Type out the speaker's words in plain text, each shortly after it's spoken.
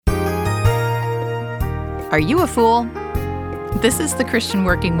Are you a fool? This is The Christian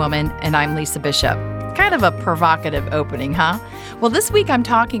Working Woman, and I'm Lisa Bishop. Kind of a provocative opening, huh? Well, this week I'm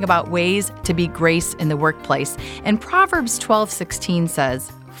talking about ways to be grace in the workplace. And Proverbs 12:16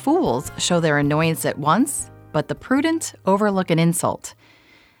 says, "Fools show their annoyance at once, but the prudent overlook an insult."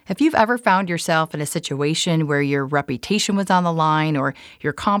 If you've ever found yourself in a situation where your reputation was on the line or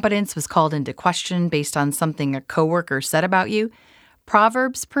your competence was called into question based on something a coworker said about you,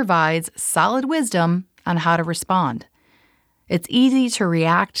 Proverbs provides solid wisdom on how to respond. It's easy to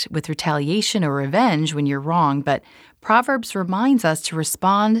react with retaliation or revenge when you're wrong, but Proverbs reminds us to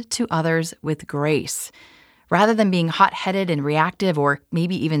respond to others with grace. Rather than being hot-headed and reactive or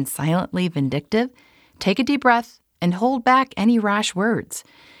maybe even silently vindictive, take a deep breath and hold back any rash words.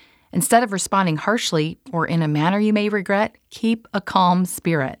 Instead of responding harshly or in a manner you may regret, keep a calm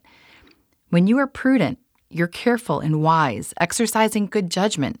spirit. When you are prudent, you're careful and wise, exercising good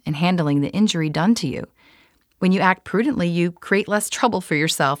judgment and handling the injury done to you. When you act prudently, you create less trouble for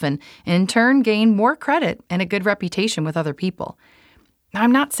yourself and, in turn, gain more credit and a good reputation with other people. Now,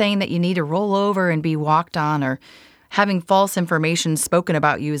 I'm not saying that you need to roll over and be walked on or having false information spoken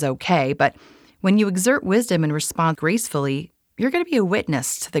about you is okay, but when you exert wisdom and respond gracefully, you're going to be a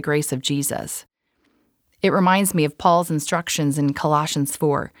witness to the grace of Jesus. It reminds me of Paul's instructions in Colossians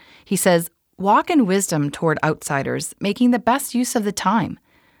 4. He says, "Walk in wisdom toward outsiders, making the best use of the time.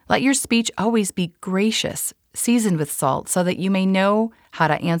 Let your speech always be gracious, seasoned with salt, so that you may know how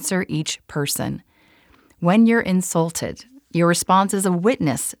to answer each person." When you're insulted, your response is a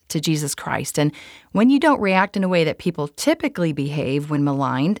witness to Jesus Christ. And when you don't react in a way that people typically behave when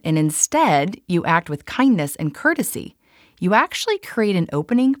maligned, and instead you act with kindness and courtesy, you actually create an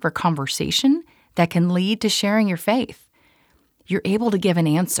opening for conversation that can lead to sharing your faith. You're able to give an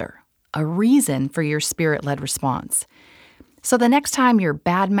answer, a reason for your spirit-led response. So the next time you're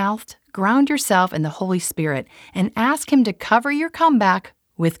bad-mouthed, ground yourself in the Holy Spirit and ask Him to cover your comeback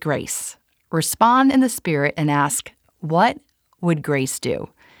with grace. Respond in the Spirit and ask, what would grace do?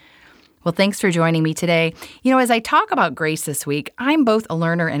 Well, thanks for joining me today. As I talk about grace this week, I'm both a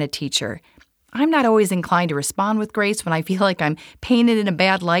learner and a teacher. I'm not always inclined to respond with grace when I feel like I'm painted in a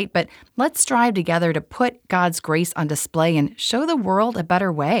bad light, but let's strive together to put God's grace on display and show the world a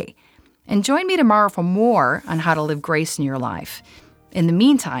better way. And join me tomorrow for more on how to live grace in your life. In the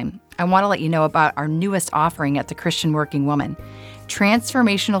meantime, I want to let you know about our newest offering at The Christian Working Woman,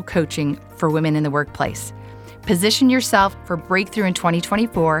 transformational coaching for women in the workplace. Position yourself for breakthrough in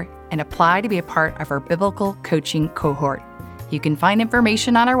 2024 and apply to be a part of our biblical coaching cohort. You can find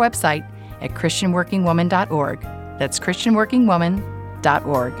information on our website at christianworkingwoman.org. That's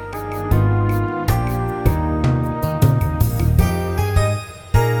christianworkingwoman.org.